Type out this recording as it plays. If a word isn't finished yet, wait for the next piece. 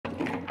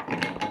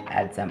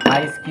Add some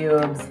ice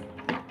cubes.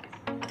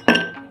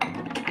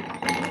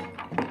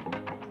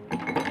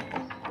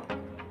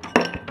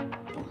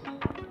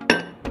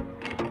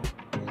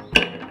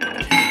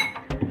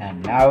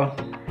 And now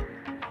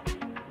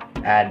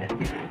add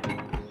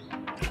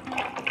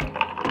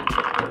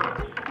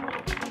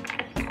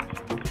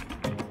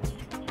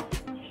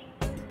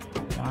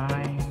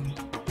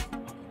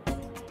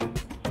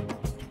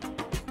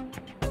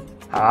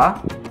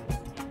a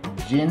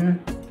gin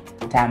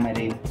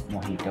tamarind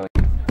mojito.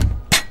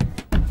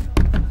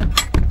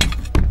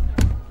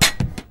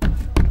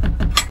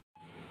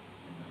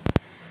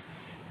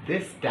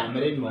 This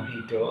tamarind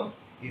mojito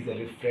is a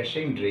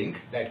refreshing drink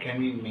that can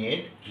be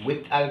made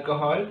with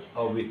alcohol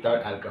or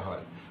without alcohol.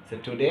 So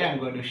today I'm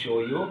going to show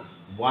you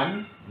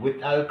one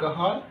with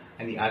alcohol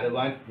and the other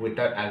one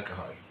without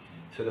alcohol.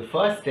 So the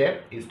first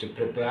step is to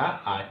prepare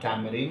our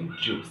tamarind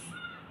juice.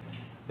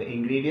 The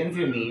ingredients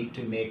you need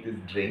to make this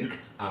drink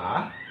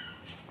are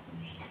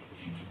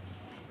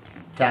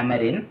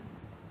tamarind,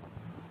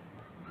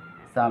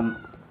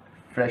 some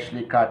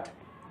freshly cut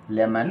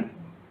lemon,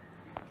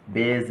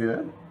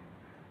 basil,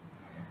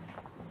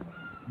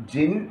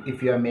 gin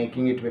if you are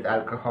making it with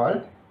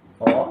alcohol,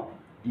 or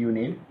you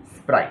need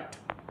Sprite.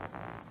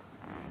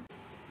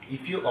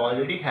 If you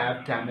already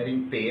have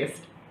tamarind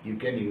paste, you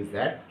can use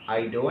that.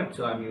 I don't,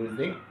 so I'm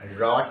using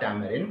raw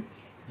tamarind.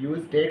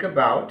 Take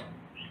about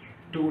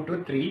 2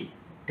 to 3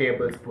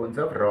 tablespoons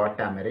of raw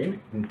tamarind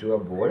into a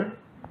bowl.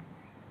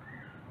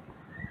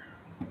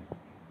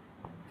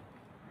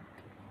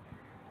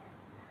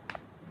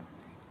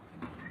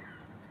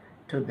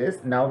 To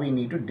this, now we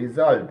need to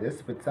dissolve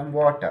this with some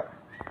water.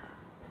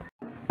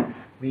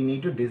 We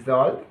need to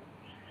dissolve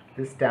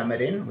this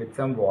tamarind with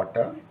some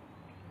water,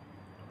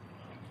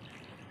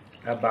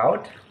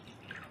 about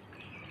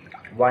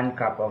 1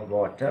 cup of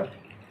water,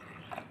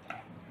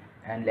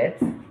 and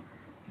let's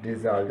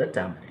dissolve the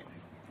tamarind.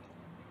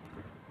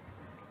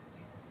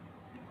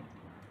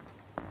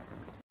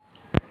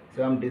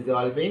 So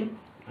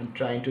I'm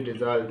trying to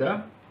dissolve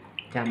the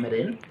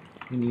tamarind.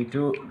 You need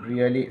to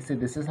really see,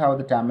 this is how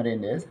the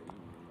tamarind is,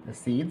 the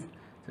seeds.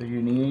 So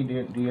you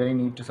really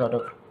need to sort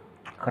of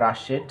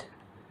crush it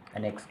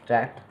and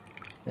extract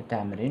the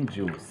tamarind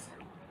juice.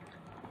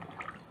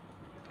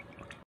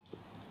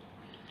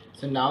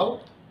 So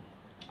now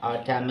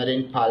our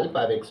tamarind pulp,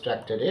 I've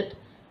extracted it.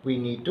 We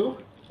need to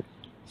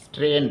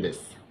strain this.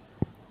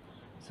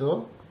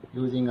 So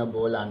using a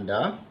bowl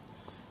under,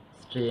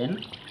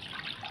 strain.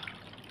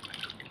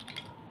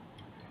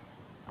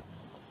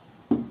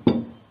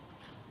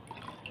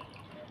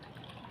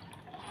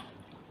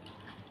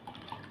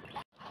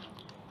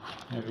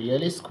 And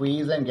really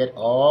squeeze and get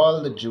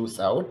all the juice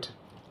out.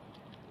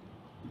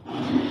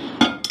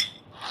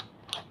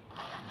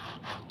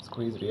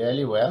 Squeeze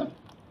really well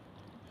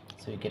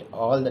so you get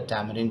all the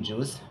tamarind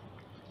juice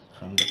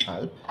from the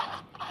pulp.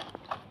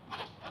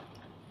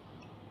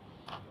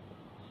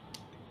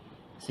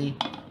 See,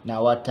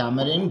 now our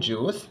tamarind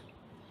juice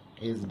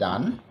is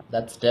done.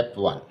 That's step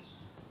 1.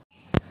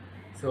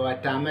 So our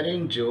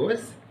tamarind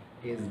juice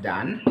is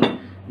done.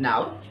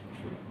 Now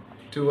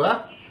to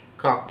a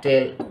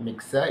cocktail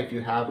mixer, if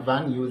you have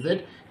one, use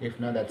it. If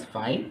not, that's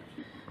fine.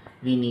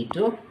 We need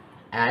to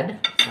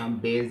add some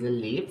basil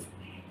leaves.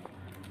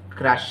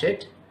 Crush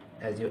it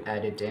as you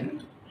add it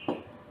in.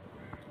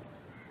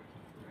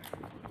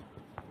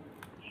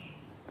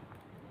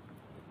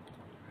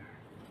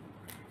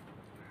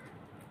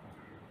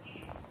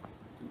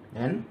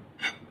 Then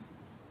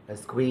a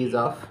squeeze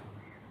of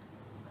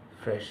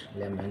fresh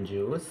lemon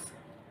juice.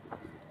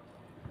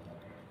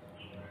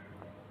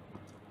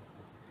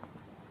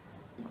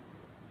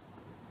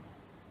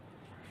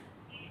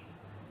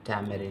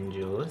 Tamarind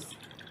juice.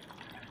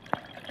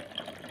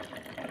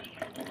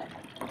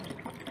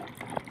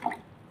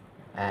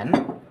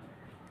 And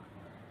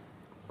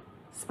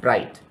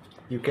Sprite.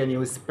 You can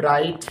use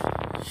Sprite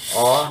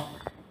or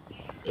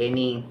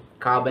any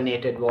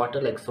carbonated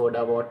water like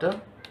soda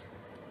water,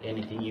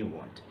 anything you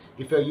want.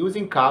 If you're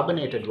using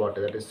carbonated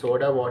water, that is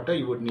soda water,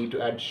 you would need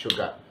to add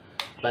sugar.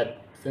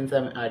 But since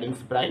I'm adding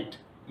Sprite,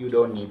 you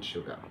don't need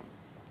sugar.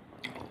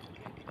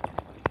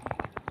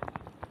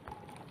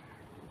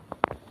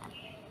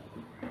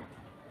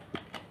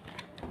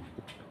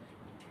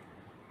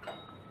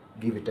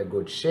 Give it a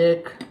good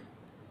shake.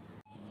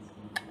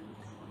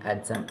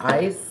 Add some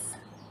ice.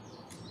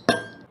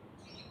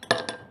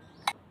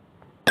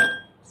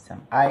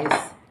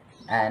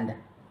 And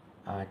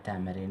our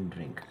tamarind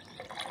drink.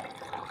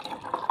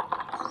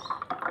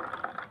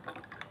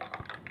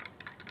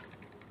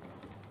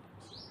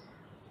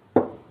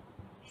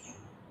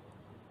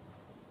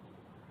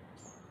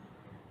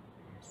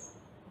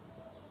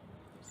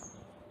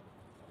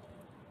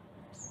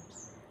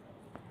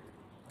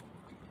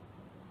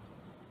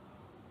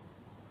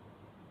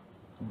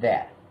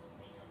 There,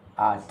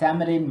 our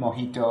tamarind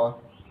mojito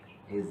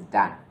is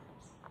done.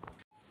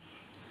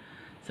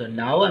 So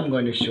now I'm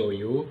going to show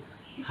you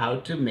how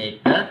to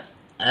make the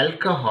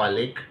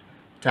alcoholic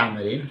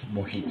tamarind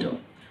mojito.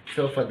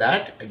 So for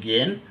that,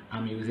 again,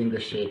 I'm using the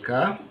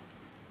shaker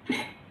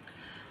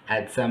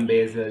Add some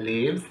basil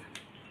leaves.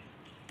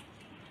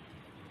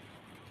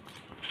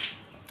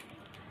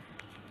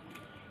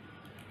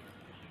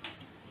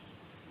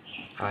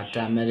 Our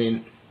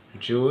tamarind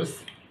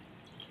juice.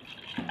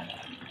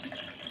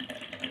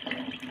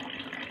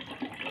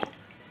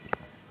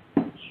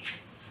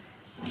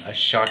 A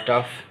shot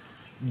of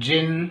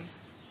gin.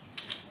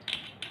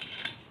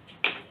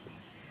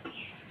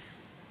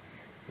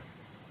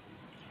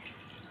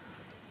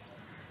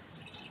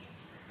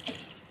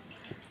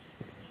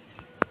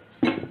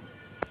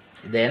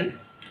 Then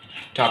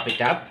top it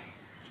up.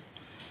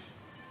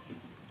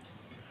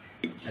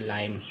 A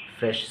lime,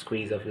 fresh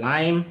squeeze of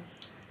lime.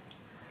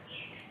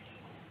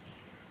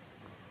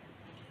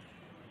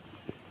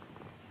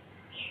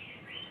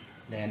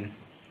 Then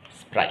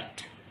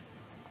Sprite.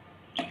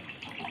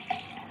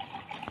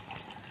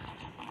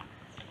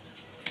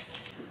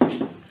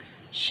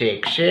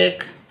 Shake,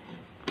 shake.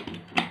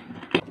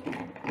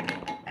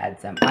 Add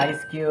some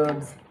ice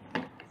cubes.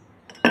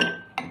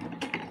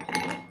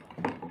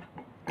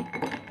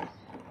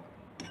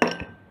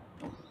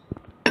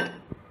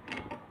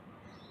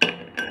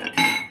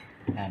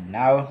 And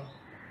now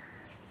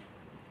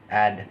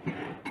add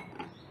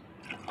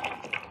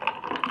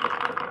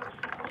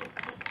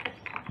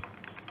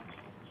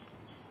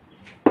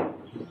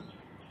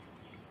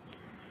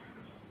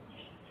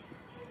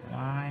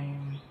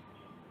lime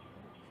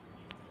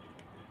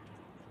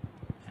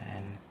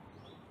and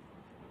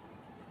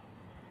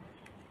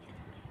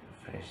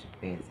fresh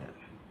basil.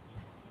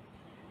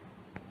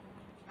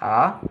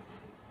 Our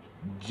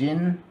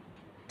gin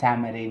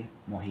tamarind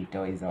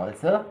mojito is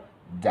also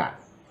done.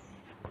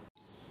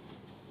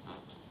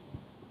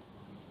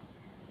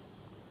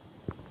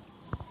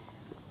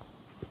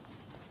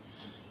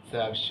 So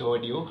I've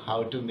showed you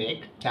how to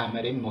make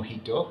tamarind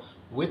mojito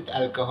with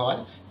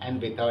alcohol and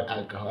without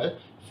alcohol.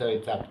 So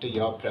it's up to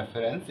your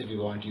preference if you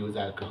want to use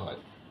alcohol.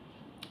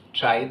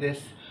 Try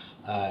this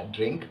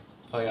drink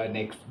for your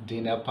next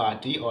dinner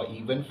party, or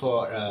even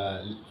for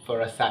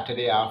a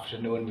Saturday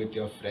afternoon with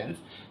your friends.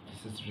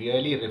 This is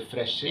really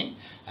refreshing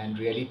and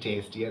really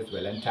tasty as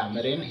well. And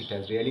tamarind, it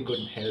has really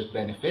good health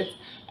benefits.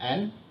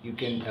 And you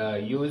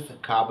can use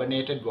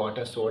carbonated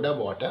water, soda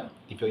water.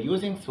 If you're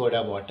using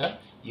soda water,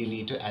 you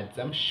need to add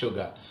some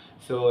sugar.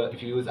 So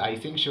if you use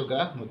icing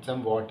sugar with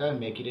some water,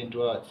 make it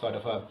into a sort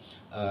of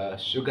a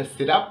sugar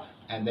syrup,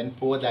 and then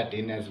pour that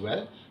in as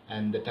well,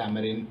 and the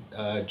tamarind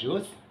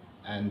juice,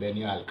 and then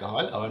your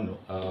alcohol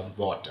or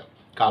water,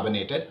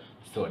 carbonated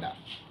soda.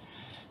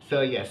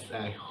 So yes,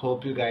 I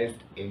hope you guys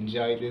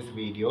enjoyed this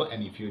video,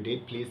 and if you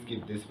did, please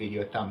give this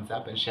video a thumbs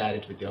up and share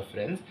it with your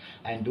friends,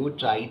 and do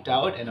try it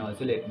out, and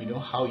also let me know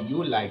how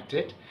you liked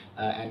it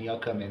and your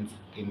comments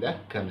in the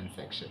comment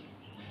section.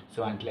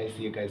 So until I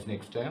see you guys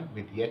next time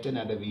with yet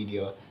another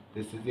video,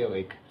 this is your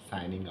VICK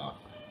signing off.